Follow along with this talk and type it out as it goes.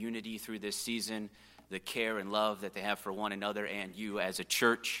unity through this season, the care and love that they have for one another and you as a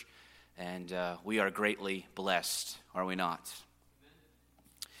church. And we are greatly blessed, are we not?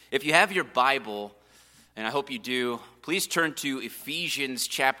 If you have your Bible, and I hope you do, please turn to Ephesians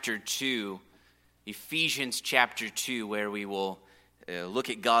chapter 2. Ephesians chapter 2, where we will look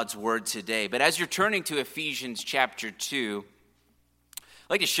at God's word today. But as you're turning to Ephesians chapter 2, I'd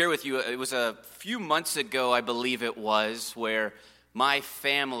like to share with you, it was a few months ago, I believe it was, where my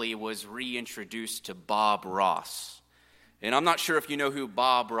family was reintroduced to Bob Ross. And I'm not sure if you know who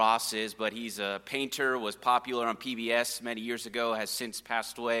Bob Ross is, but he's a painter, was popular on PBS many years ago, has since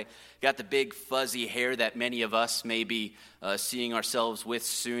passed away. Got the big fuzzy hair that many of us may be seeing ourselves with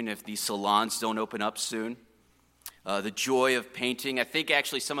soon if these salons don't open up soon. The joy of painting. I think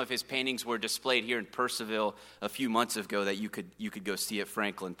actually some of his paintings were displayed here in Purcellville a few months ago that you could go see at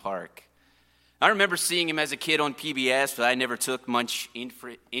Franklin Park. I remember seeing him as a kid on PBS, but I never took much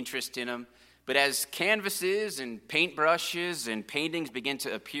interest in him. But as canvases and paintbrushes and paintings began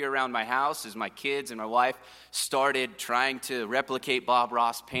to appear around my house, as my kids and my wife started trying to replicate Bob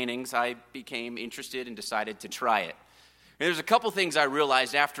Ross paintings, I became interested and decided to try it. And there's a couple things I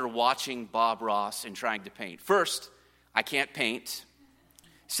realized after watching Bob Ross and trying to paint. First, I can't paint.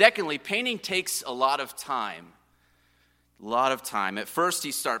 Secondly, painting takes a lot of time. At first,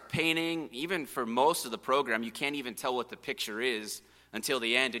 you start painting. Even for most of the program, you can't even tell what the picture is until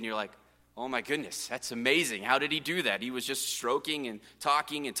the end, and you're like, oh my goodness, that's amazing. How did he do that? He was just stroking and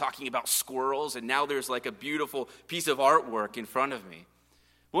talking about squirrels, and now there's like a beautiful piece of artwork in front of me.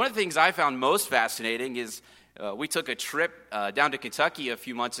 One of the things I found most fascinating is we took a trip down to Kentucky a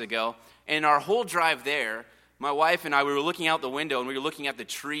few months ago, and our whole drive there, my wife and I, we were looking out the window, and we were looking at the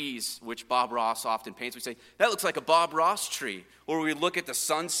trees, which Bob Ross often paints. We'd say, that looks like a Bob Ross tree. Or we'd look at the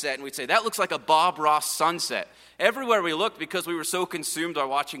sunset, and we'd say, that looks like a Bob Ross sunset. Everywhere we looked, because we were so consumed by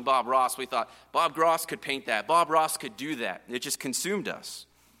watching Bob Ross, we thought, Bob Ross could paint that. Bob Ross could do that. It just consumed us.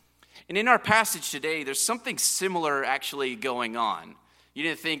 And in our passage today, there's something similar actually going on. You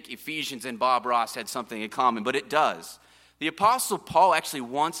didn't think Ephesians and Bob Ross had something in common, but it does. The Apostle Paul actually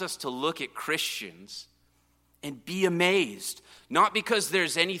wants us to look at Christians and be amazed, not because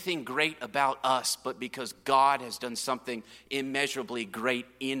there's anything great about us, but because God has done something immeasurably great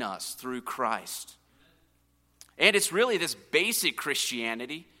in us through Christ. And it's really this basic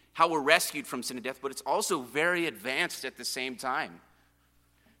Christianity, how we're rescued from sin and death, but it's also very advanced at the same time.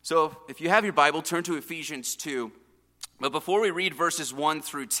 So if you have your Bible, turn to Ephesians 2. But before we read verses 1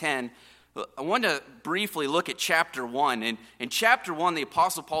 through 10, I want to briefly look at chapter 1. And in chapter 1, the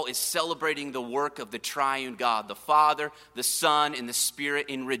Apostle Paul is celebrating the work of the triune God, the Father, the Son, and the Spirit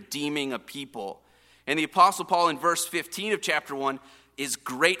in redeeming a people. And the Apostle Paul in verse 15 of chapter 1 is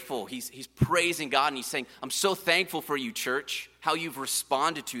grateful. He's praising God, and he's saying, I'm so thankful for you, church, how you've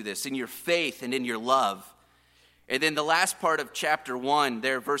responded to this in your faith and in your love. And then the last part of chapter 1,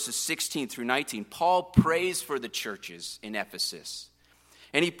 there, verses 16 through 19, Paul prays for the churches in Ephesus.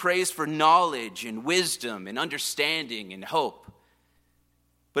 And he prays for knowledge and wisdom and understanding and hope.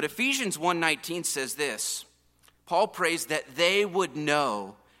 But Ephesians 1:19 says this, Paul prays that they would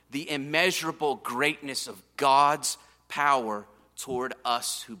know the immeasurable greatness of God's power toward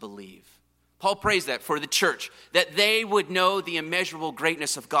us who believe. Paul prays that for the church, that they would know the immeasurable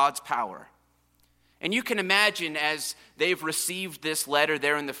greatness of God's power. And you can imagine as they've received this letter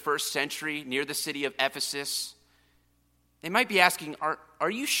there in the first century near the city of Ephesus, they might be asking, are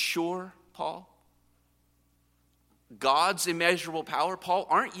you sure, Paul? God's immeasurable power? Paul,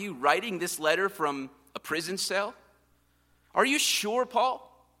 aren't you writing this letter from a prison cell? Are you sure, Paul?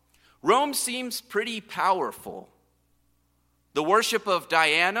 Rome seems pretty powerful. The worship of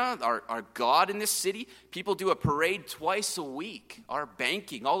Diana, our god in this city, people do a parade twice a week. Our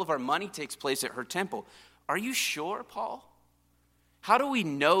banking, all of our money takes place at her temple. Are you sure, Paul? How do we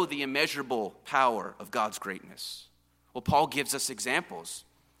know the immeasurable power of God's greatness? Well, Paul gives us examples.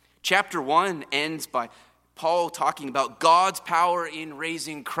 Chapter 1 ends by Paul talking about God's power in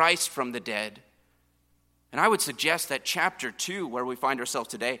raising Christ from the dead. And I would suggest that chapter 2, where we find ourselves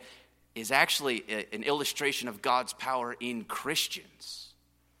today, is actually an illustration of God's power in Christians.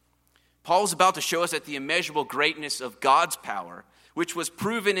 Paul's about to show us that the immeasurable greatness of God's power, which was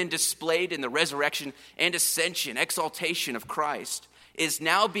proven and displayed in the resurrection and ascension, exaltation of Christ, is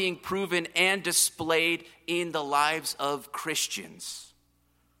now being proven and displayed in the lives of Christians.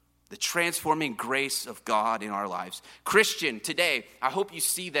 The transforming grace of God in our lives. Christian, today, I hope you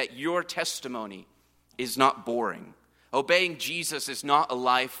see that your testimony is not boring. Obeying Jesus is not a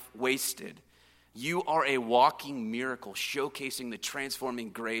life wasted. You are a walking miracle showcasing the transforming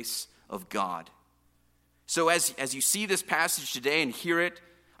grace of God. So as you see this passage today and hear it,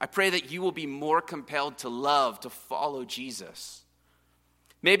 I pray that you will be more compelled to love, to follow Jesus.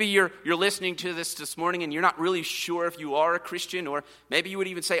 Maybe you're listening to this morning and you're not really sure if you are a Christian, or maybe you would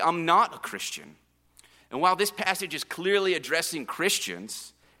even say, I'm not a Christian. And while this passage is clearly addressing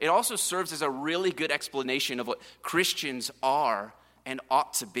Christians, it also serves as a really good explanation of what Christians are and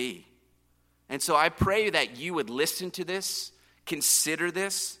ought to be. And so I pray that you would listen to this, consider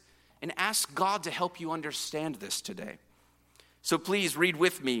this, and ask God to help you understand this today. So please read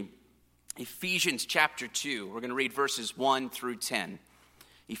with me Ephesians chapter 2. We're going to read verses 1 through 10.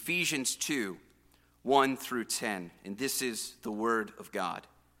 Ephesians 2, 1 through 10. And this is the word of God.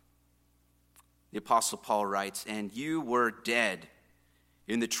 The Apostle Paul writes, "And you were dead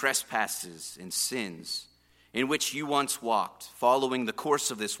in the trespasses and sins in which you once walked, following the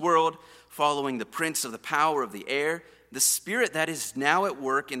course of this world, following the prince of the power of the air, the spirit that is now at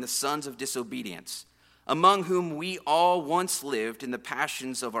work in the sons of disobedience, among whom we all once lived in the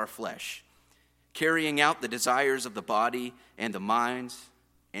passions of our flesh, carrying out the desires of the body and the mind,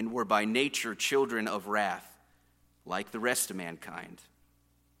 and were by nature children of wrath, like the rest of mankind.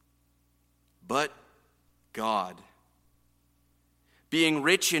 But God, being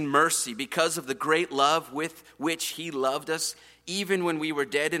rich in mercy because of the great love with which he loved us, even when we were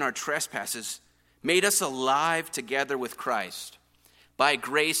dead in our trespasses, made us alive together with Christ. By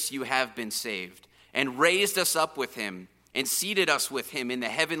grace you have been saved, and raised us up with him, and seated us with him in the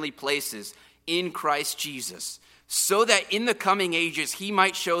heavenly places in Christ Jesus, so that in the coming ages he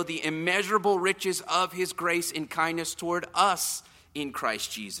might show the immeasurable riches of his grace and kindness toward us in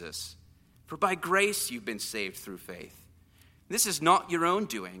Christ Jesus. For by grace you've been saved through faith. This is not your own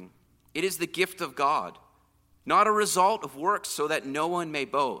doing. It is the gift of God, not a result of works, so that no one may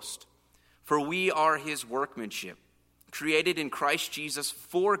boast. For we are his workmanship, created in Christ Jesus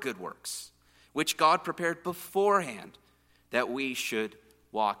for good works, which God prepared beforehand that we should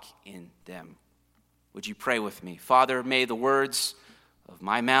walk in them." Would you pray with me? Father, may the words of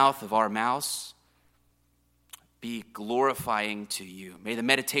my mouth, of our mouths, be glorifying to you. May the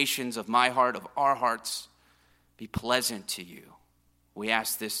meditations of my heart, of our hearts, be pleasant to you. We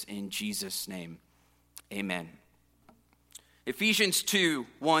ask this in Jesus' name. Amen. Ephesians 2,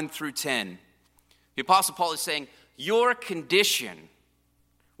 1 through 10. The Apostle Paul is saying, your condition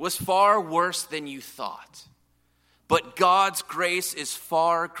was far worse than you thought, but God's grace is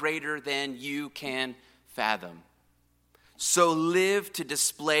far greater than you can fathom. So live to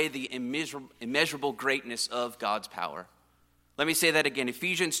display the immeasurable greatness of God's power. Let me say that again.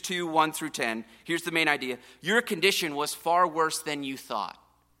 Ephesians 2, 1 through 10. Here's the main idea. Your condition was far worse than you thought,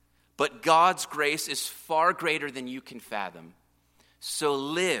 but God's grace is far greater than you can fathom. So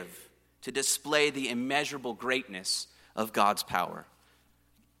live to display the immeasurable greatness of God's power.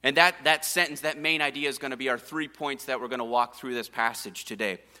 And that sentence, that main idea is going to be our 3 points that we're going to walk through this passage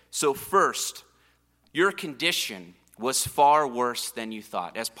today. So first, your condition was far worse than you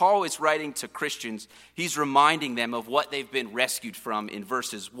thought. As Paul is writing to Christians, he's reminding them of what they've been rescued from in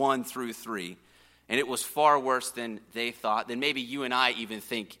verses 1 through 3. And it was far worse than they thought, than maybe you and I even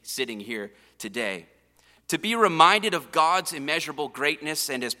think sitting here today. To be reminded of God's immeasurable greatness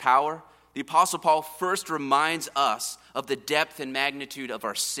and his power, the Apostle Paul first reminds us of the depth and magnitude of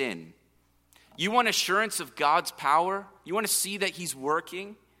our sin. You want assurance of God's power? You want to see that he's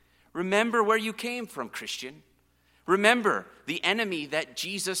working? Remember where you came from, Christian. Remember the enemy that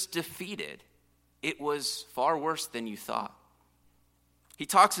Jesus defeated. It was far worse than you thought. He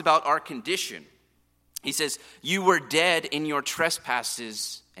talks about our condition. He says, you were dead in your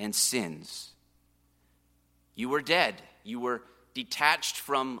trespasses and sins. You were dead. You were detached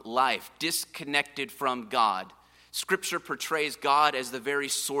from life, disconnected from God. Scripture portrays God as the very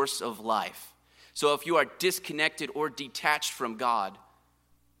source of life. So if you are disconnected or detached from God,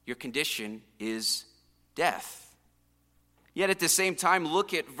 your condition is death. Yet at the same time,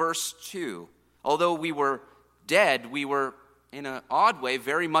 look at verse 2. Although we were dead, we were, in an odd way,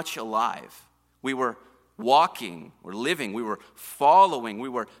 very much alive. We were walking, we're living, we were following, we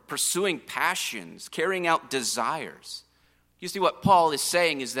were pursuing passions, carrying out desires. You see, what Paul is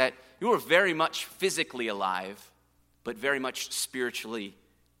saying is that you were very much physically alive, but very much spiritually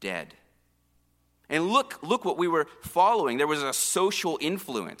dead. And look what we were following. There was a social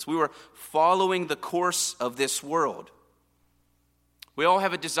influence. We were following the course of this world. We all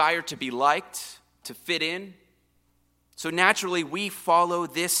have a desire to be liked, to fit in. So naturally, we follow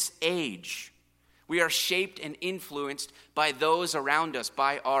this age. We are shaped and influenced by those around us,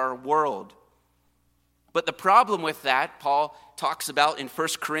 by our world. But the problem with that, Paul talks about in 1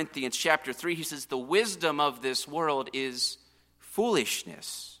 Corinthians chapter 3, he says, the wisdom of this world is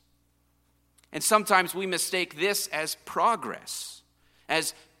foolishness. And sometimes we mistake this as progress,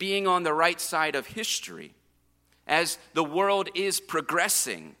 as being on the right side of history, as the world is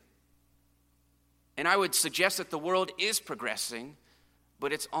progressing. And I would suggest that the world is progressing,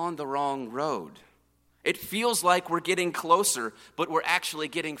 but it's on the wrong road. It feels like we're getting closer, but we're actually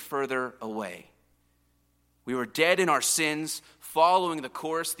getting further away. We were dead in our sins, following the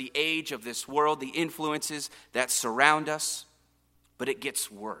course, the age of this world, the influences that surround us, but it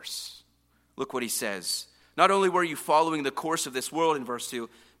gets worse. Look what he says. Not only were you following the course of this world in verse 2,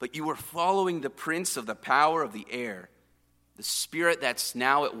 but you were following the prince of the power of the air, the spirit that's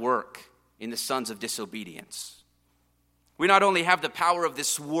now at work in the sons of disobedience. We not only have the power of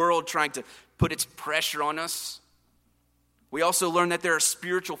this world trying to put its pressure on us, we also learn that there are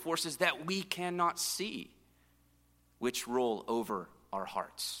spiritual forces that we cannot see, which rule over our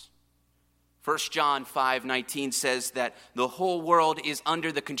hearts. 1 John 5:19 says that the whole world is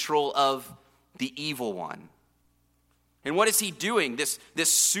under the control of the evil one. And what is he doing, this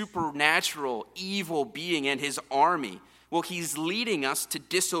supernatural evil being and his army? Well, he's leading us to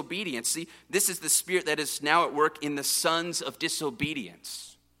disobedience. See, this is the spirit that is now at work in the sons of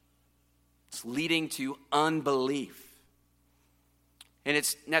disobedience. It's leading to unbelief. And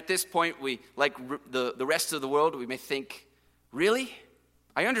it's at this point, we, like the rest of the world, we may think, really?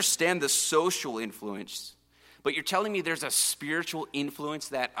 I understand the social influence, but you're telling me there's a spiritual influence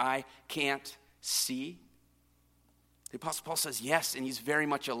that I can't see? The Apostle Paul says yes, and he's very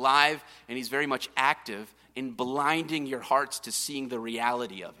much alive, and he's very much active in blinding your hearts to seeing the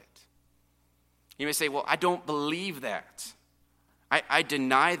reality of it. You may say, well, I don't believe that. I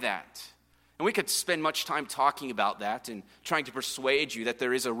deny that. And we could spend much time talking about that and trying to persuade you that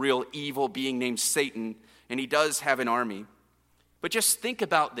there is a real evil being named Satan, and he does have an army. But just think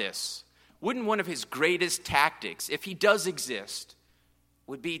about this. Wouldn't one of his greatest tactics, if he does exist,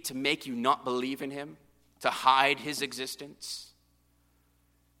 would be to make you not believe in him, to hide his existence?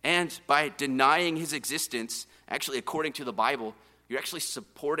 And by denying his existence, actually, according to the Bible, you're actually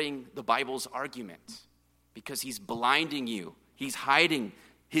supporting the Bible's argument because he's blinding you. He's hiding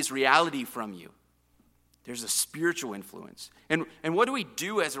his reality from you. There's a spiritual influence. And what do we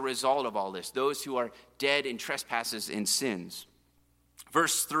do as a result of all this? Those who are dead in trespasses and sins.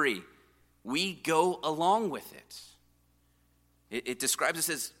 Verse 3, we go along with it. It describes us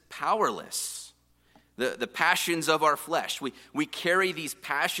as powerless. The passions of our flesh. We carry these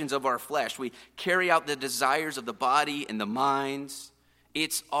passions of our flesh. We carry out the desires of the body and the minds.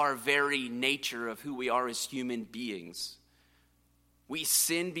 It's our very nature of who we are as human beings. We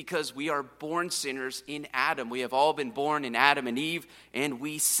sin because we are born sinners in Adam. We have all been born in Adam and Eve, and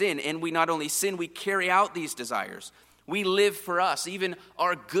we sin. And we not only sin, we carry out these desires. We live for us. Even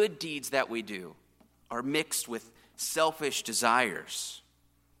our good deeds that we do are mixed with selfish desires.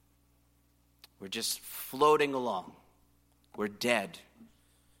 We're just floating along. We're dead.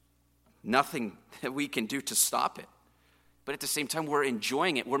 Nothing that we can do to stop it. But at the same time, we're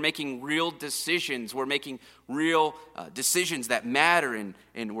enjoying it. We're making real decisions. We're making real decisions that matter,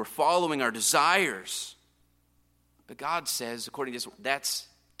 and we're following our desires. But God says, according to this, that's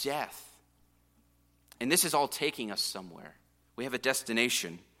death. And this is all taking us somewhere. We have a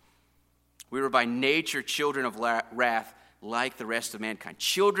destination. We were by nature children of wrath like the rest of mankind.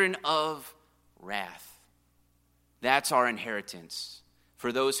 Children of wrath. That's our inheritance.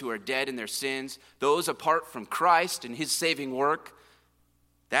 For those who are dead in their sins, those apart from Christ and his saving work,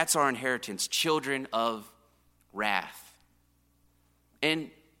 that's our inheritance, children of wrath. And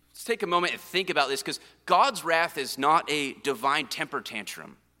let's take a moment and think about this, because God's wrath is not a divine temper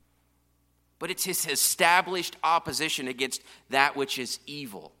tantrum, but it's his established opposition against that which is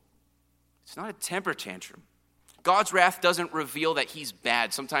evil. It's not a temper tantrum. God's wrath doesn't reveal that he's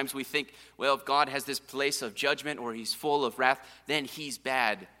bad. Sometimes we think, well, if God has this place of judgment or he's full of wrath, then he's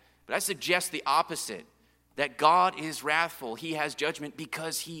bad. But I suggest the opposite, that God is wrathful. He has judgment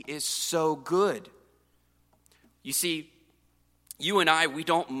because he is so good. You see, you and I, we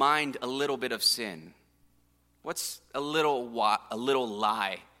don't mind a little bit of sin. What's a little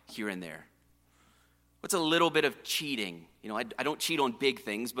lie here and there? What's a little bit of cheating? You know, I don't cheat on big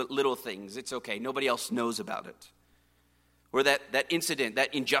things, but little things. It's okay. Nobody else knows about it. Or that incident,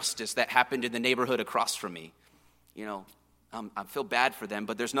 that injustice that happened in the neighborhood across from me. You know, I feel bad for them,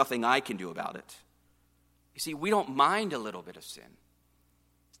 but there's nothing I can do about it. You see, we don't mind a little bit of sin.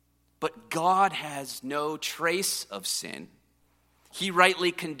 But God has no trace of sin. He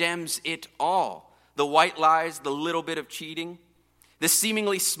rightly condemns it all. The white lies, the little bit of cheating, the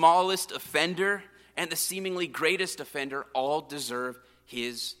seemingly smallest offender, and the seemingly greatest offender all deserve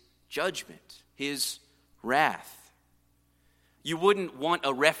his judgment, his wrath. You wouldn't want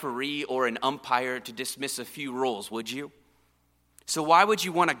a referee or an umpire to dismiss a few rules, would you? So why would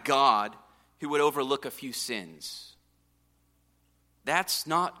you want a God who would overlook a few sins? That's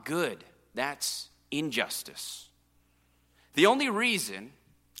not good. That's injustice. The only reason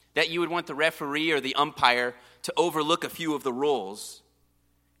that you would want the referee or the umpire to overlook a few of the rules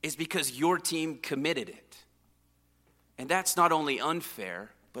is because your team committed it. And that's not only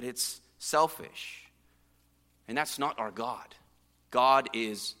unfair, but it's selfish. And that's not our God. God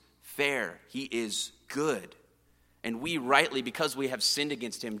is fair. He is good. And we rightly, because we have sinned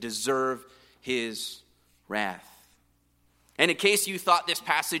against him, deserve his wrath. And in case you thought this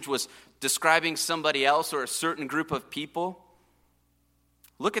passage was describing somebody else or a certain group of people,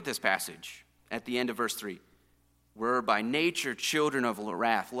 look at this passage at the end of verse 3. We're by nature children of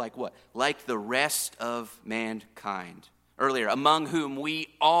wrath, like what? Like the rest of mankind. Earlier, among whom we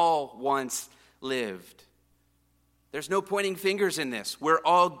all once lived. There's no pointing fingers in this. We're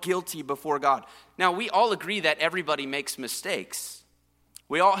all guilty before God. Now, we all agree that everybody makes mistakes.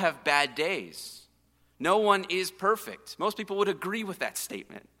 We all have bad days. No one is perfect. Most people would agree with that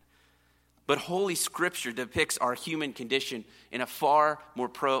statement. But Holy Scripture depicts our human condition in a far more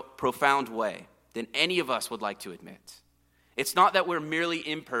profound way than any of us would like to admit. It's not that we're merely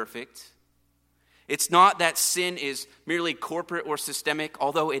imperfect. It's not that sin is merely corporate or systemic,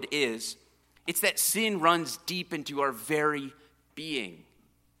 although it is. It's that sin runs deep into our very being.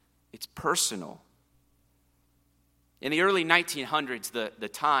 It's personal. In the early 1900s, the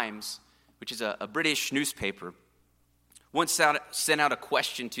Times, which is a British newspaper, once sent out a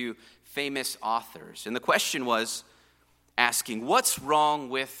question to famous authors. And the question was asking, what's wrong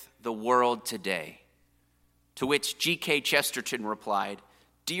with the world today? To which G.K. Chesterton replied,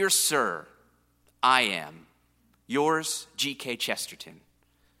 Dear Sir, I am. Yours, G.K. Chesterton.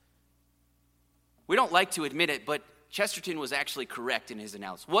 We don't like to admit it, but Chesterton was actually correct in his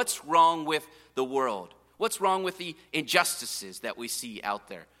analysis. What's wrong with the world? What's wrong with the injustices that we see out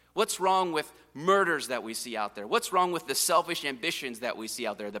there? What's wrong with murders that we see out there? What's wrong with the selfish ambitions that we see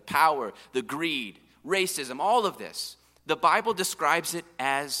out there? The power, the greed, racism, all of this. The Bible describes it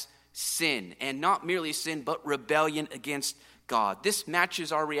as sin, and not merely sin, but rebellion against God. This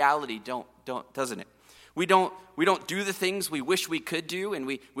matches our reality, doesn't it? We don't do the things we wish we could do, and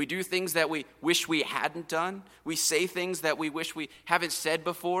we do things that we wish we hadn't done. We say things that we wish we haven't said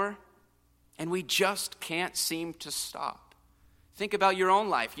before, and we just can't seem to stop. Think about your own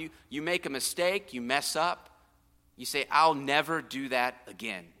life. You make a mistake, you mess up, you say, I'll never do that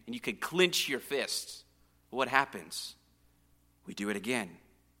again. And you could clench your fists. What happens? We do it again.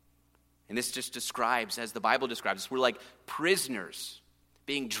 And this just describes, as the Bible describes, we're like prisoners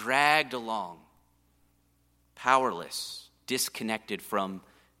being dragged along, powerless, disconnected from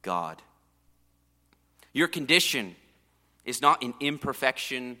God. Your condition is not an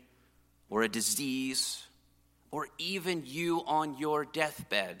imperfection or a disease or even you on your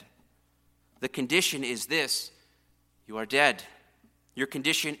deathbed. The condition is this: you are dead. Your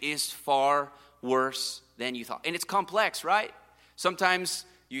condition is far worse than you thought. And it's complex, right? Sometimes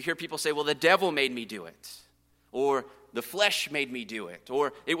you hear people say, well, the devil made me do it, or the flesh made me do it,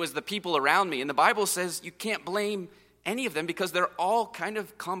 or it was the people around me. And the Bible says you can't blame any of them because they're all kind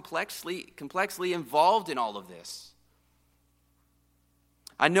of complexly involved in all of this.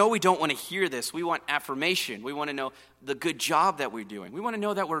 I know we don't want to hear this. We want affirmation. We want to know the good job that we're doing. We want to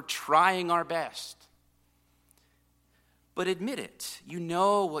know that we're trying our best. But admit it. You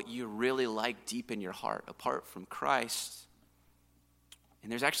know what you really like deep in your heart apart from Christ.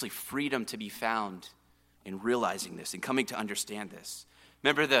 And there's actually freedom to be found in realizing this and coming to understand this.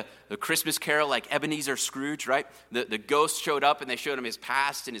 Remember the Christmas carol, like Ebenezer Scrooge, right? The ghost showed up and they showed him his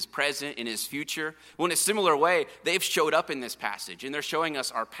past and his present and his future. Well, in a similar way, they've showed up in this passage and they're showing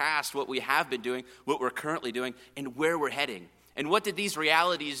us our past, what we have been doing, what we're currently doing, and where we're heading. And what did these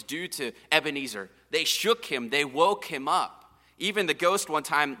realities do to Ebenezer? They shook him. They woke him up. Even the ghost one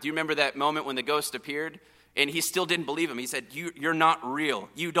time, do you remember that moment when the ghost appeared? And he still didn't believe him. He said, you're not real.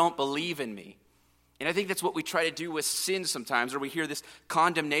 You don't believe in me. And I think that's what we try to do with sin sometimes, or we hear this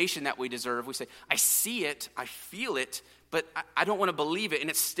condemnation that we deserve. We say, I see it, I feel it, but I don't want to believe it, and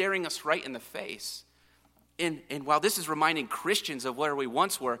it's staring us right in the face. And while this is reminding Christians of where we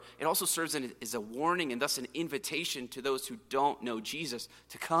once were, it also serves as a warning and thus an invitation to those who don't know Jesus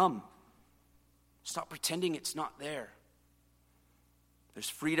to come. Stop pretending it's not there. There's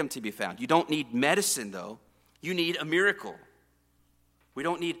freedom to be found. You don't need medicine, though. You need a miracle. We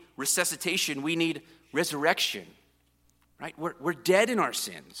don't need resuscitation. We need resurrection, right? We're dead in our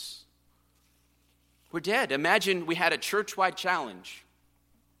sins. We're dead. Imagine we had a church-wide challenge.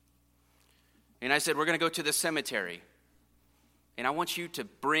 And I said, we're going to go to the cemetery. And I want you to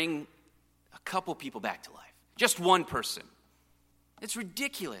bring a couple people back to life. Just one person. It's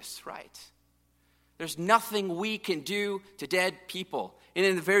ridiculous, right? There's nothing we can do to dead people. And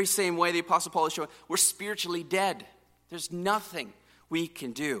in the very same way the Apostle Paul is showing, we're spiritually dead. There's nothing we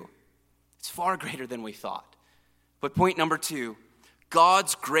can do. It's far greater than we thought. But point number 2,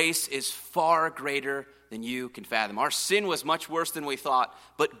 God's grace is far greater than you can fathom. Our sin was much worse than we thought,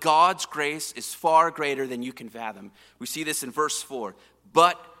 but God's grace is far greater than you can fathom. We see this in verse 4.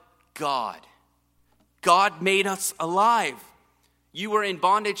 But God made us alive. You were in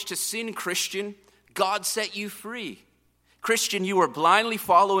bondage to sin, Christian. God set you free. Christian, you were blindly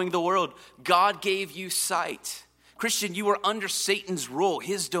following the world. God gave you sight. Christian, you were under Satan's rule,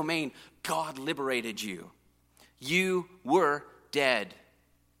 his domain. God liberated you. You were dead.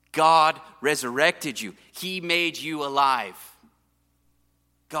 God resurrected you. He made you alive.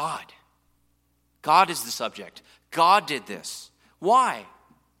 God is the subject. God did this. Why?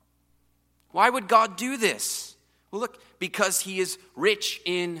 Why would God do this? Well, look, because he is rich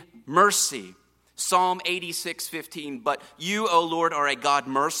in mercy. Psalm 86:15, but you, O Lord, are a God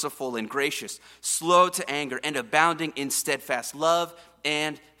merciful and gracious, slow to anger, and abounding in steadfast love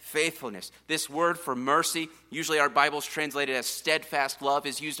and faithfulness. This word for mercy, usually our Bibles translated as steadfast love,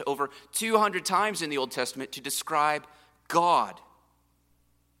 is used over 200 times in the Old Testament to describe God.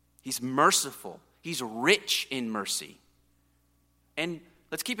 He's merciful. He's rich in mercy. And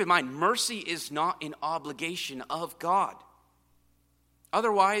let's keep in mind, mercy is not an obligation of God.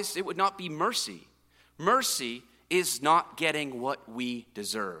 Otherwise, it would not be mercy. Mercy is not getting what we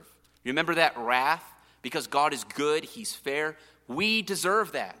deserve. Remember that wrath? Because God is good, he's fair. We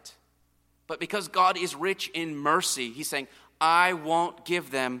deserve that. But because God is rich in mercy, he's saying, I won't give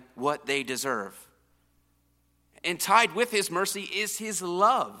them what they deserve. And tied with his mercy is his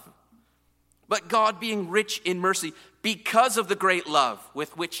love. But God being rich in mercy because of the great love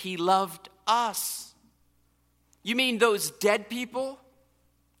with which he loved us. You mean those dead people?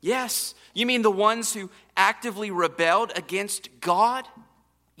 Yes. You mean the ones who actively rebelled against God?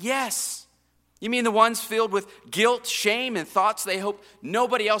 Yes. You mean the ones filled with guilt, shame, and thoughts they hope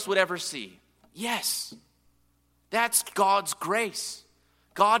nobody else would ever see? Yes. That's God's grace.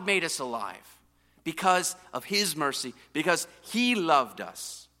 God made us alive because of his mercy, because he loved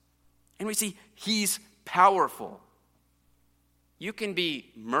us. And we see he's powerful. You can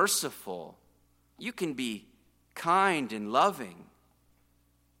be merciful. You can be kind and loving.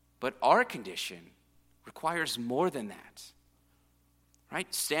 But our condition requires more than that.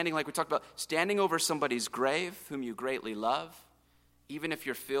 Right? Standing, like we talked about, standing over somebody's grave whom you greatly love, even if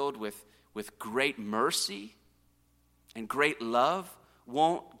you're filled with great mercy and great love,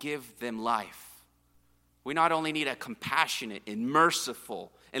 won't give them life. We not only need a compassionate and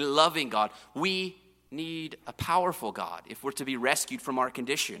merciful and loving God, we need a powerful God if we're to be rescued from our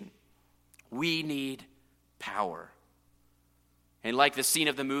condition. We need power. And like the scene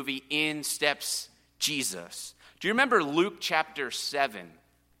of the movie, in steps Jesus. Do you remember Luke chapter 7?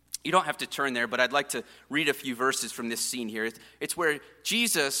 You don't have to turn there, but I'd like to read a few verses from this scene here. It's where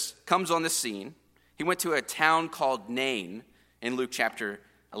Jesus comes on the scene. He went to a town called Nain in Luke chapter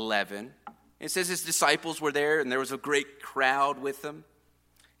 11. It says his disciples were there, and there was a great crowd with them.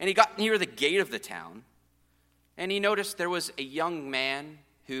 And he got near the gate of the town, and he noticed there was a young man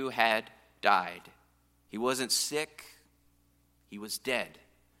who had died. He wasn't sick. He was dead.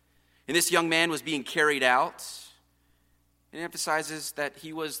 And this young man was being carried out. And it emphasizes that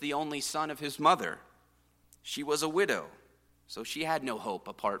he was the only son of his mother. She was a widow, so she had no hope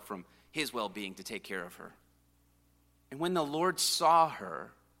apart from his well-being to take care of her. And when the Lord saw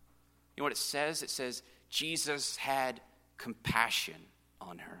her, you know what it says? It says, Jesus had compassion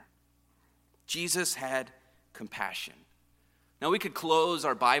on her. Jesus had compassion. Now we could close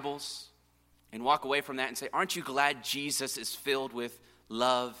our Bibles and walk away from that and say, aren't you glad Jesus is filled with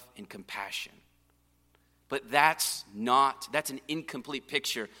love and compassion? But that's an incomplete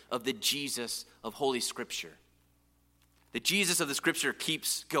picture of the Jesus of Holy Scripture. The Jesus of the Scripture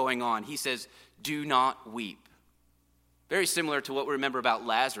keeps going on. He says, do not weep. Very similar to what we remember about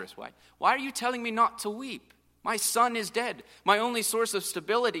Lazarus. Why are you telling me not to weep? My son is dead. My only source of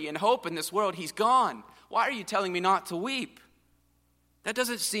stability and hope in this world, he's gone. Why are you telling me not to weep? That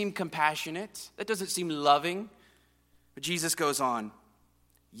doesn't seem compassionate. That doesn't seem loving. But Jesus goes on.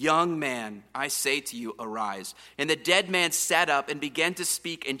 Young man, I say to you, arise. And the dead man sat up and began to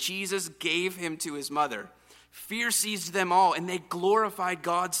speak, and Jesus gave him to his mother. Fear seized them all, and they glorified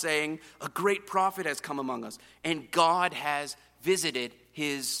God, saying, a great prophet has come among us, and God has visited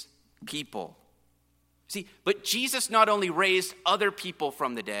his people. See, but Jesus not only raised other people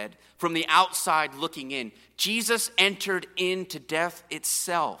from the dead, from the outside looking in, Jesus entered into death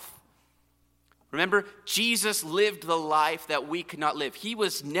itself. Remember, Jesus lived the life that we could not live. He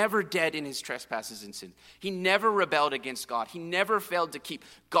was never dead in his trespasses and sins. He never rebelled against God. He never failed to keep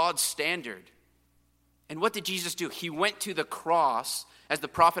God's standard. And what did Jesus do? He went to the cross, as the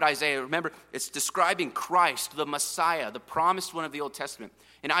prophet Isaiah, remember, it's describing Christ, the Messiah, the promised one of the Old Testament.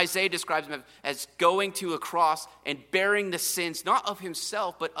 And Isaiah describes him as going to a cross and bearing the sins, not of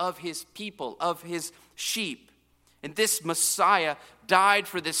himself, but of his people, of his sheep. And this Messiah died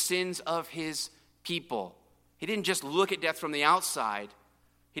for the sins of his people. He didn't just look at death from the outside.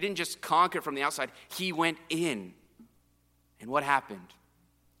 He didn't just conquer it from the outside. He went in. And what happened?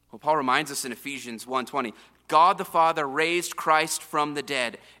 Well, Paul reminds us in Ephesians 1:20, God the Father raised Christ from the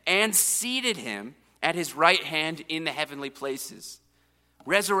dead and seated him at his right hand in the heavenly places.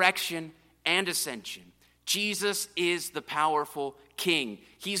 Resurrection and ascension. Jesus is the powerful King.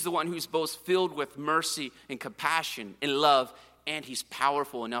 He's the one who's both filled with mercy and compassion and love, and he's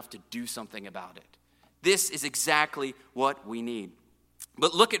powerful enough to do something about it. This is exactly what we need.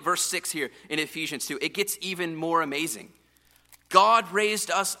 But look at verse 6 here in Ephesians 2. It gets even more amazing. God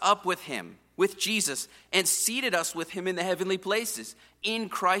raised us up with him, with Jesus, and seated us with him in the heavenly places, in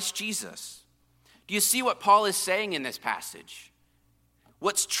Christ Jesus. Do you see what Paul is saying in this passage?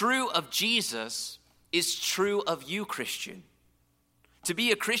 What's true of Jesus is true of you, Christian. To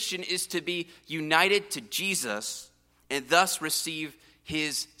be a Christian is to be united to Jesus and thus receive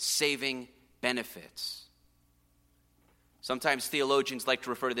his saving benefits. Sometimes theologians like to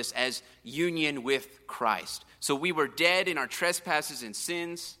refer to this as union with Christ. So we were dead in our trespasses and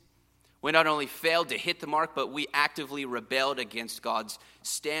sins. We not only failed to hit the mark, but we actively rebelled against God's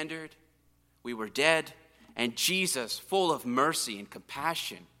standard. We were dead, and Jesus, full of mercy and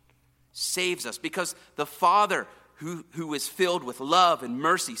compassion, saves us because the Father, who is filled with love and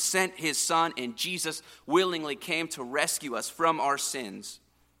mercy, sent his Son, and Jesus willingly came to rescue us from our sins.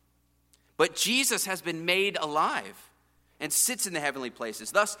 But Jesus has been made alive and sits in the heavenly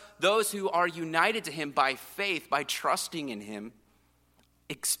places. Thus, those who are united to him by faith, by trusting in him,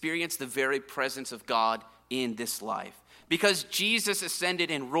 experience the very presence of God in this life. Because Jesus ascended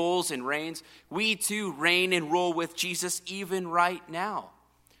and rules and reigns, we too reign and rule with Jesus even right now.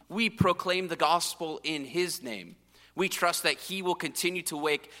 We proclaim the gospel in his name. We trust that he will continue to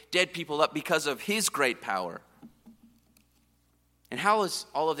wake dead people up because of his great power. And how is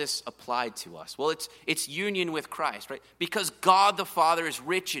all of this applied to us? Well, it's union with Christ, right? Because God the Father is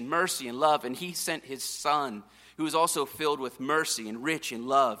rich in mercy and love, and he sent his Son, who is also filled with mercy and rich in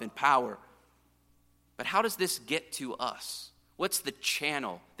love and power. But how does this get to us? What's the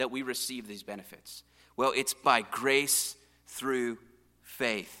channel that we receive these benefits? Well, it's by grace through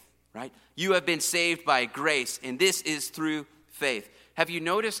faith, right? You have been saved by grace, and this is through faith. Have you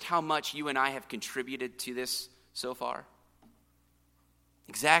noticed how much you and I have contributed to this so far?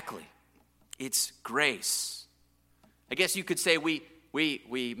 Exactly. It's grace. I guess you could say we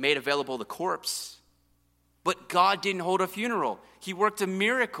made available the corpse, but God didn't hold a funeral. He worked a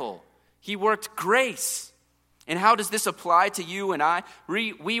miracle. He worked grace. And how does this apply to you and I?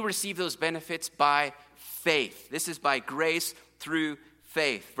 We receive those benefits by faith. This is by grace through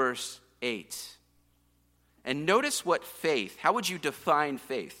faith, verse 8. And notice what faith, how would you define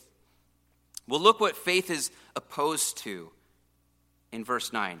faith? Well, look what faith is opposed to in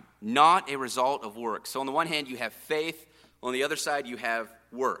verse 9. Not a result of works. So on the one hand, you have faith. On the other side, you have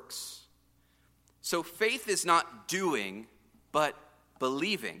works. So faith is not doing, but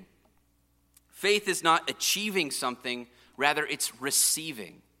believing. Faith is not achieving something, rather it's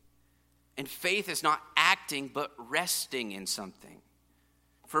receiving. And faith is not acting, but resting in something.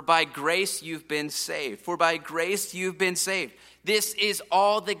 For by grace you've been saved. For by grace you've been saved. This is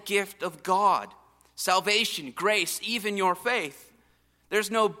all the gift of God. Salvation, grace, even your faith. There's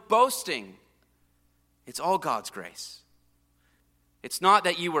no boasting. It's all God's grace. It's not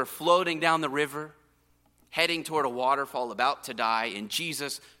that you were floating down the river, heading toward a waterfall, about to die, and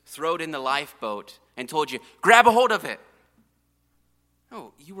Jesus throwed in the lifeboat and told you, grab a hold of it.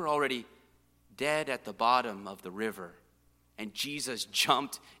 No, you were already dead at the bottom of the river, and Jesus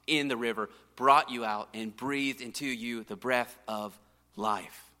jumped in the river, brought you out, and breathed into you the breath of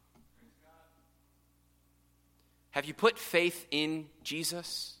life. Have you put faith in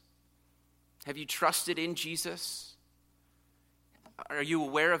Jesus? Have you trusted in Jesus? Are you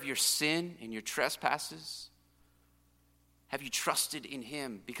aware of your sin and your trespasses? Have you trusted in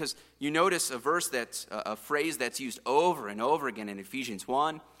him? Because you notice a phrase that's used over and over again in Ephesians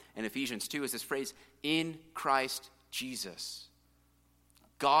 1 and Ephesians 2 is this phrase, in Christ Jesus.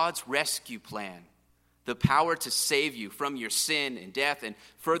 God's rescue plan, the power to save you from your sin and death and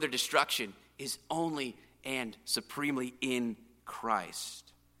further destruction is only and supremely in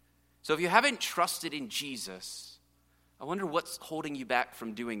Christ. So if you haven't trusted in Jesus, I wonder what's holding you back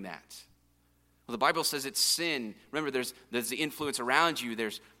from doing that. Well, the Bible says it's sin. Remember, there's the influence around you.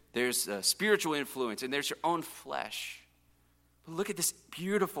 There's spiritual influence, and there's your own flesh. But look at this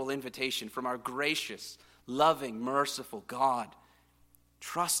beautiful invitation from our gracious, loving, merciful God.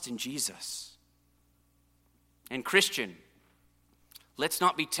 Trust in Jesus. And Christian, let's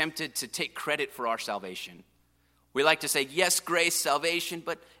not be tempted to take credit for our salvation. We like to say, yes, grace, salvation,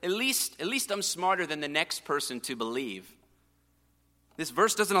 but at least I'm smarter than the next person to believe. This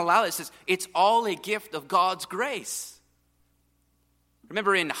verse doesn't allow it. It says, it's all a gift of God's grace.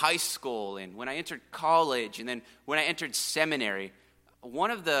 Remember in high school and when I entered college and then when I entered seminary,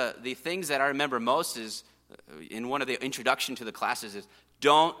 one of the things that I remember most is, in one of the introduction to the classes, is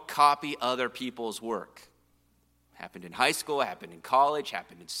don't copy other people's work. Happened in high school, happened in college,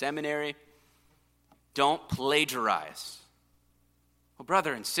 happened in seminary. Don't plagiarize. Well,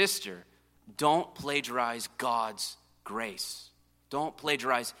 brother and sister, don't plagiarize God's grace. Don't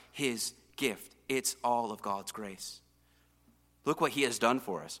plagiarize his gift. It's all of God's grace. Look what he has done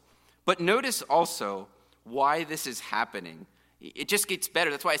for us. But notice also why this is happening. It just gets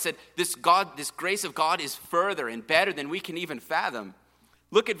better. That's why I said this grace of God is further and better than we can even fathom.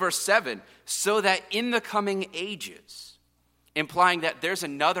 Look at verse 7. So that in the coming ages, implying that there's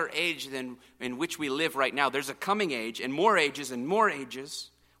another age than in which we live right now. There's a coming age and more ages and more ages.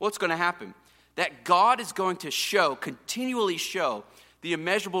 What's going to happen? That God is going to continually show the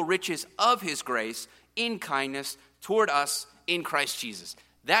immeasurable riches of his grace in kindness toward us in Christ Jesus.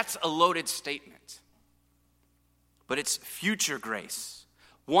 That's a loaded statement. But it's future grace.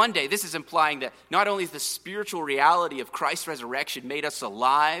 One day, this is implying that not only is the spiritual reality of Christ's resurrection made us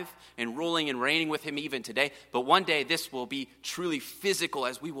alive and ruling and reigning with him even today, but one day this will be truly physical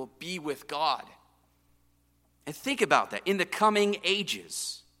as we will be with God. And think about that. In the coming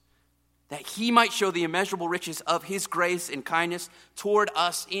ages, that he might show the immeasurable riches of his grace and kindness toward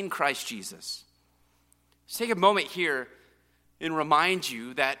us in Christ Jesus. Let's take a moment here and remind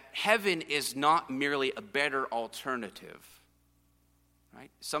you that heaven is not merely a better alternative.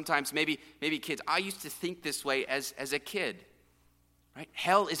 Right? Sometimes, maybe kids, I used to think this way as a kid. Right?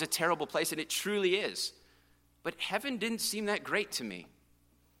 Hell is a terrible place, and it truly is. But heaven didn't seem that great to me,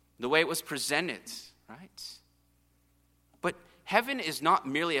 the way it was presented. Right? But heaven is not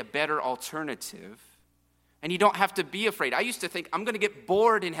merely a better alternative, and you don't have to be afraid. I used to think, I'm going to get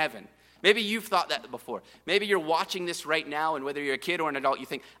bored in heaven. Maybe you've thought that before. Maybe you're watching this right now, and whether you're a kid or an adult, you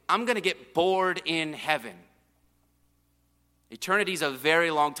think, I'm going to get bored in heaven. Eternity is a very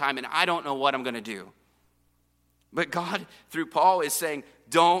long time, and I don't know what I'm going to do. But God, through Paul, is saying,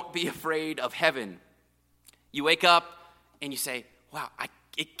 don't be afraid of heaven. You wake up, and you say, wow,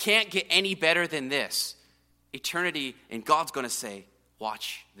 it can't get any better than this. Eternity, and God's going to say,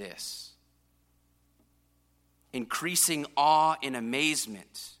 watch this. Increasing awe and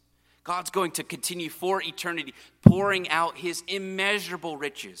amazement. God's going to continue for eternity, pouring out his immeasurable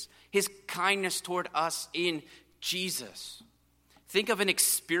riches, his kindness toward us in Jesus. Think of an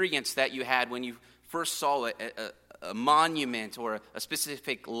experience that you had when you first saw a monument or a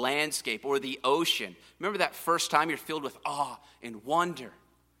specific landscape or the ocean. Remember that first time you're filled with awe and wonder.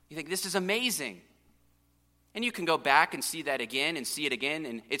 You think, this is amazing. And you can go back and see that again and see it again,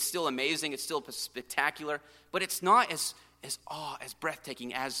 and it's still amazing, it's still spectacular, but it's not as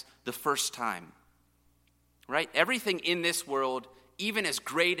breathtaking as the first time. Right? Everything in this world, even as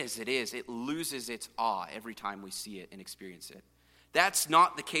great as it is, it loses its awe every time we see it and experience it. That's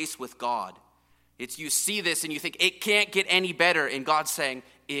not the case with God. It's you see this and you think it can't get any better, and God's saying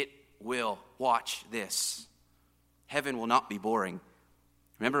it will. Watch this. Heaven will not be boring.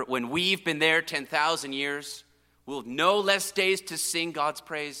 Remember, when we've been there 10,000 years, we'll have no less days to sing God's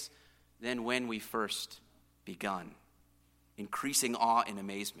praise than when we first begun. Increasing awe and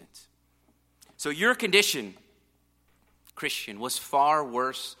amazement. So your condition, Christian, was far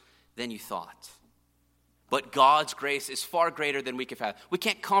worse than you thought. But God's grace is far greater than we could have. We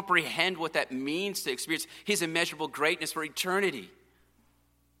can't comprehend what that means to experience his immeasurable greatness for eternity.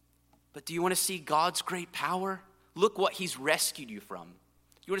 But do you want to see God's great power? Look what he's rescued you from.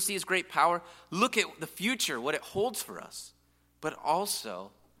 You want to see his great power? Look at the future, what it holds for us. But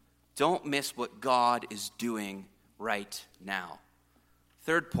also, don't miss what God is doing right now.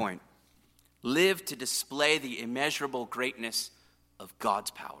 Third point, live to display the immeasurable greatness of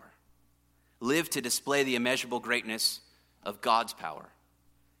God's power. Live to display the immeasurable greatness of God's power.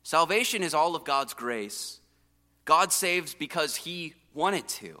 Salvation is all of God's grace. God saves because he wanted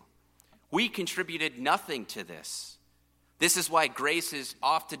to. We contributed nothing to this. This is why grace is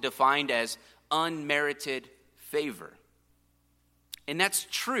often defined as unmerited favor. And that's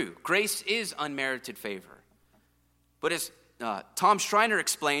true. Grace is unmerited favor. But as Tom Schreiner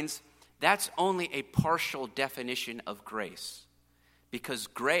explains, that's only a partial definition of grace, because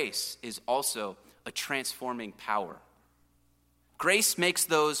grace is also a transforming power. Grace makes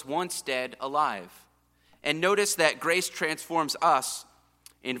those once dead alive. And notice that grace transforms us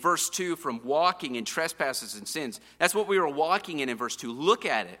in verse 2 from walking in trespasses and sins. That's what we were walking in verse 2. Look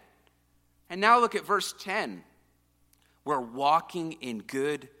at it. And now look at verse 10. We're walking in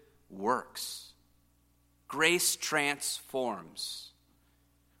good works. Grace transforms.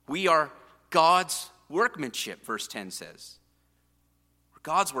 We are God's workmanship, verse 10 says. We're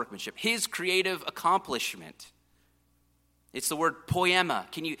God's workmanship, his creative accomplishment. It's the word poema.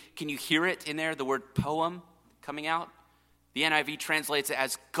 Can you hear it in there, the word poem coming out? The NIV translates it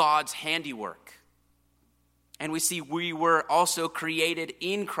as God's handiwork. And we see we were also created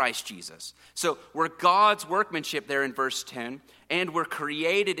in Christ Jesus. So we're God's workmanship there in verse 10, and we're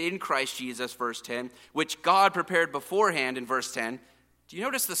created in Christ Jesus, verse 10, which God prepared beforehand in verse 10. Do you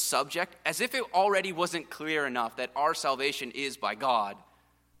notice the subject? As if it already wasn't clear enough that our salvation is by God.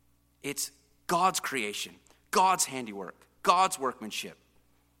 It's God's creation, God's handiwork, God's workmanship.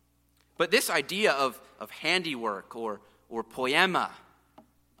 But this idea of handiwork or poema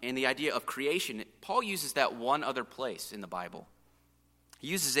and the idea of creation, Paul uses that one other place in the Bible. He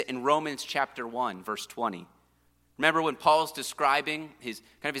uses it in Romans chapter 1, verse 20. Remember when Paul's describing his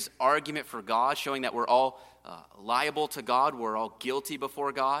argument for God, showing that we're all liable to God, we're all guilty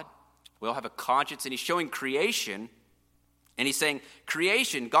before God, we all have a conscience, and he's showing creation, and he's saying,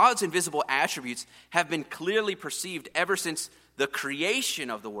 creation, God's invisible attributes, have been clearly perceived ever since the creation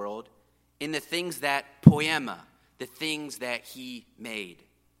of the world in the things that poema, the things that he made.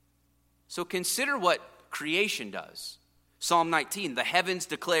 So consider what creation does. Psalm 19, the heavens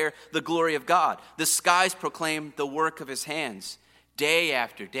declare the glory of God. The skies proclaim the work of his hands. Day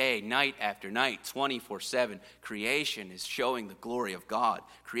after day, night after night, 24/7, creation is showing the glory of God.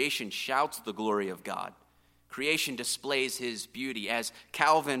 Creation shouts the glory of God. Creation displays his beauty. As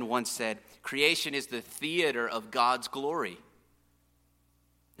Calvin once said, creation is the theater of God's glory.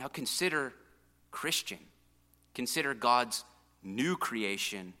 Now consider Christian. Consider God's new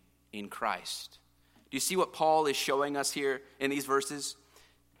creation in Christ. Do you see what Paul is showing us here in these verses?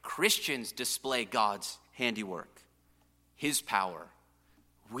 Christians display God's handiwork, his power.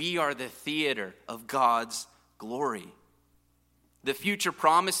 We are the theater of God's glory. The future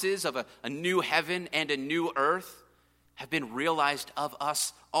promises of a new heaven and a new earth have been realized of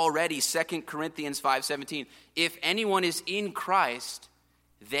us already. 2 Corinthians 5:17. If anyone is in Christ,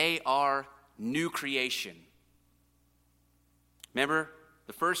 they are new creation. Remember,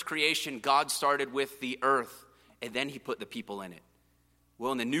 the first creation, God started with the earth, and then he put the people in it.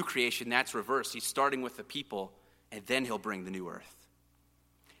 Well, in the new creation, that's reversed. He's starting with the people, and then he'll bring the new earth.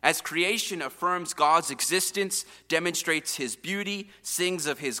 As creation affirms God's existence, demonstrates his beauty, sings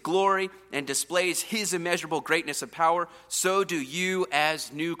of his glory, and displays his immeasurable greatness and power, so do you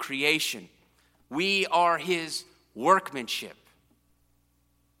as new creation. We are his workmanship.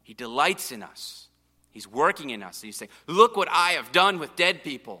 He delights in us. He's working in us. He's saying, look what I have done with dead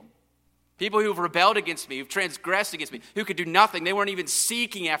people. People who've rebelled against me, who've transgressed against me, who could do nothing. They weren't even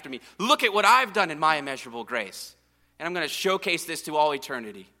seeking after me. Look at what I've done in my immeasurable grace. And I'm going to showcase this to all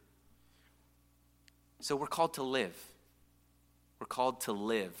eternity. So we're called to live. We're called to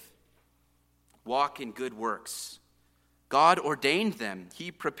live. Walk in good works. God ordained them.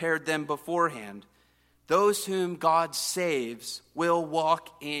 He prepared them beforehand. Those whom God saves will walk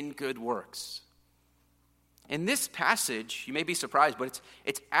in good works. In this passage, you may be surprised, but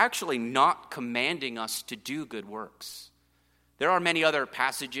it's actually not commanding us to do good works. There are many other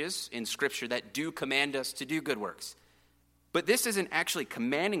passages in Scripture that do command us to do good works. But this isn't actually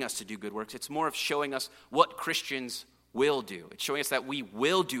commanding us to do good works. It's more of showing us what Christians will do. It's showing us that we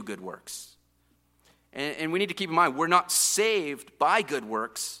will do good works. And we need to keep in mind, we're not saved by good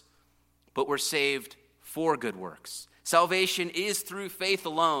works, but we're saved for good works. Salvation is through faith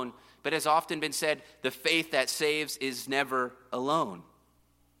alone, but as often been said, the faith that saves is never alone.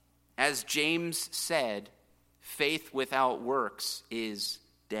 As James said, faith without works is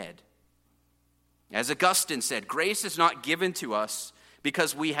dead. As Augustine said, grace is not given to us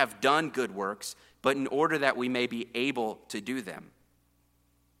because we have done good works, but in order that we may be able to do them.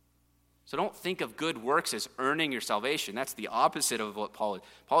 So don't think of good works as earning your salvation. That's the opposite of what Paul is.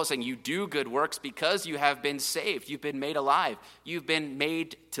 Paul is saying you do good works because you have been saved. You've been made alive. You've been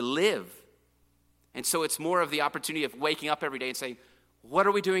made to live. And so it's more of the opportunity of waking up every day and saying, what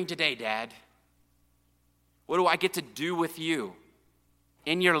are we doing today, Dad? What do I get to do with you?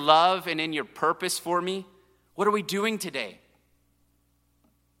 In your love and in your purpose for me, what are we doing today?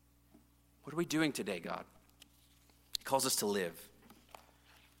 What are we doing today, God? He calls us to live.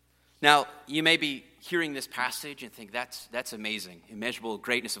 Now, you may be hearing this passage and think that's amazing. Immeasurable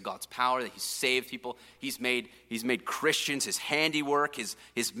greatness of God's power, that he's saved people. He's made Christians his handiwork, his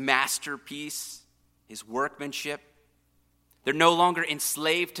masterpiece, his workmanship. They're no longer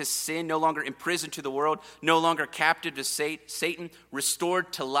enslaved to sin, no longer imprisoned to the world, no longer captive to Satan,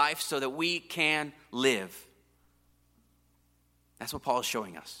 restored to life so that we can live. That's what Paul is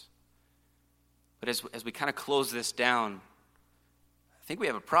showing us. But as we kind of close this down, I think we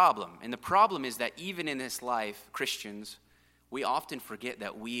have a problem. And the problem is that even in this life, Christians, we often forget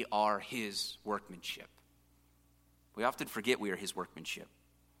that we are his workmanship. We often forget we are his workmanship.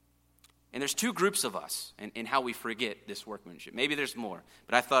 And there's two groups of us in how we forget this workmanship. Maybe there's more,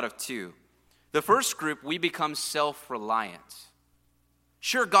 but I thought of two. The first group, we become self-reliant.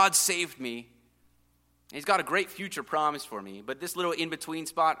 Sure, God saved me. He's got a great future promise for me, but this little in-between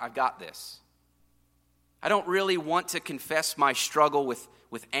spot, I've got this. I don't really want to confess my struggle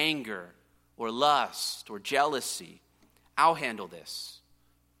with anger or lust or jealousy. I'll handle this.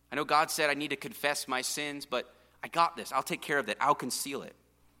 I know God said I need to confess my sins, but I got this. I'll take care of that. I'll conceal it.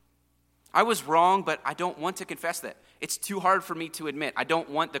 I was wrong, but I don't want to confess that. It's too hard for me to admit. I don't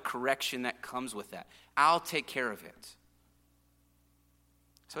want the correction that comes with that. I'll take care of it.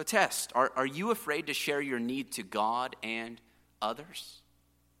 So a test. Are you afraid to share your need to God and others?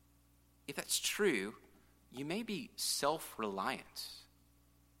 If that's true, you may be self-reliant.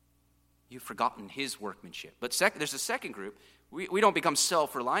 You've forgotten his workmanship. But there's a second group. We don't become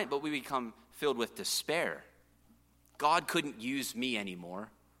self-reliant, but we become filled with despair. God couldn't use me anymore.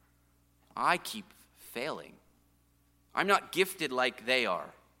 I keep failing. I'm not gifted like they are.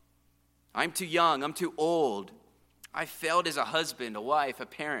 I'm too young. I'm too old. I failed as a husband, a wife, a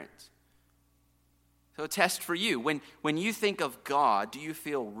parent. So a test for you. When you think of God, do you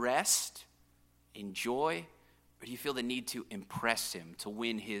feel rest, enjoy, or do you feel the need to impress him, to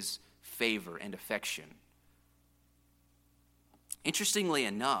win his favor and affection? Interestingly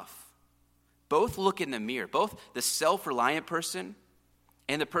enough, both look in the mirror. Both the self-reliant person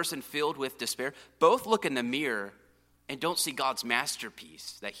and the person filled with despair, both look in the mirror and don't see God's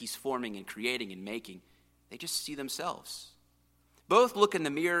masterpiece that he's forming and creating and making. They just see themselves. Both look in the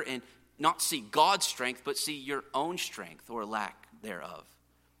mirror and not see God's strength, but see your own strength or lack thereof.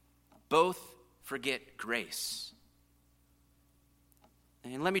 Both forget grace.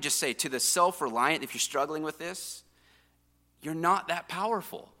 And let me just say, to the self-reliant, if you're struggling with this, you're not that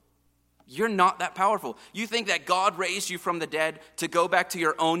powerful. You're not that powerful. You think that God raised you from the dead to go back to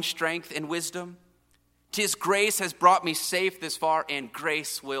your own strength and wisdom? His grace has brought me safe this far, and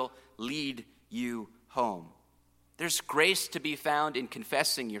grace will lead you home. There's grace to be found in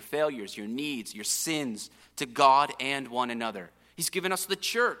confessing your failures, your needs, your sins to God and one another. He's given us the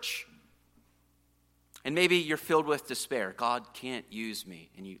church. And maybe you're filled with despair. God can't use me.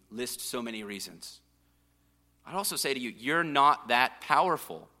 And you list so many reasons. I'd also say to you, you're not that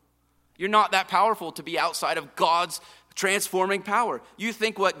powerful. You're not that powerful to be outside of God's transforming power. You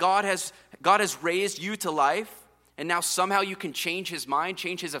think what God has raised you to life, and now somehow you can change his mind,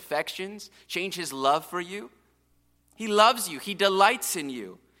 change his affections, change his love for you. He loves you. He delights in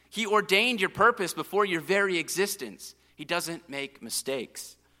you. He ordained your purpose before your very existence. He doesn't make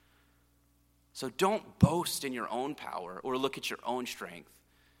mistakes. So don't boast in your own power or look at your own strength.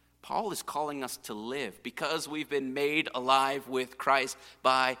 Paul is calling us to live because we've been made alive with Christ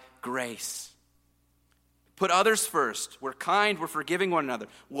by grace. Put others first. We're kind, we're forgiving one another.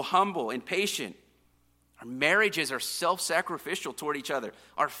 We're humble and patient. Our marriages are self-sacrificial toward each other.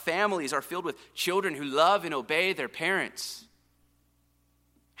 Our families are filled with children who love and obey their parents.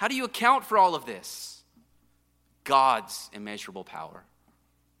 How do you account for all of this? God's immeasurable power.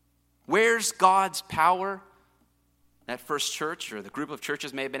 Where's God's power? That first church or the group of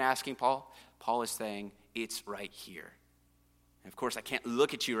churches may have been asking Paul. Paul is saying, it's right here. And of course, I can't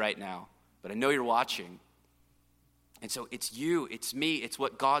look at you right now, but I know you're watching. And so it's you, it's me, it's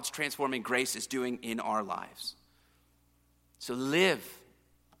what God's transforming grace is doing in our lives. So live.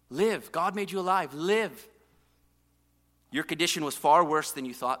 God made you alive. Live. Your condition was far worse than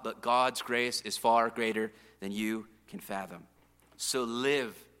you thought, but God's grace is far greater than you can fathom. So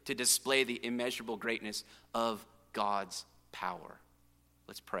live to display the immeasurable greatness of God's power.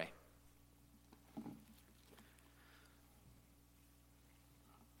 Let's pray.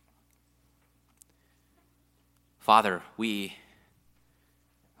 Father, we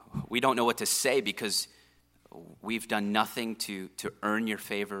don't know what to say because we've done nothing to earn your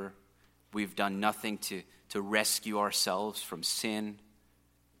favor. We've done nothing to rescue ourselves from sin.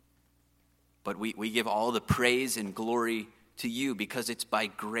 But we give all the praise and glory to you because it's by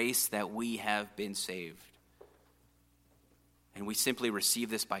grace that we have been saved. And we simply receive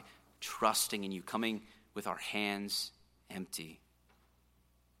this by trusting in you, coming with our hands empty.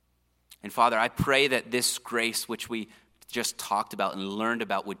 And Father, I pray that this grace which we just talked about and learned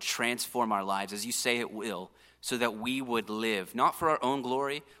about would transform our lives, as you say it will, so that we would live, not for our own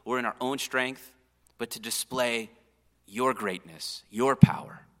glory or in our own strength, but to display your greatness, your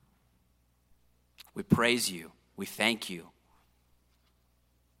power. We praise you. We thank you.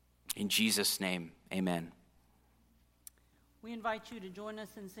 In Jesus' name, amen. We invite you to join us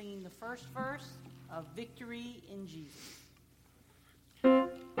in singing the first verse of Victory in Jesus.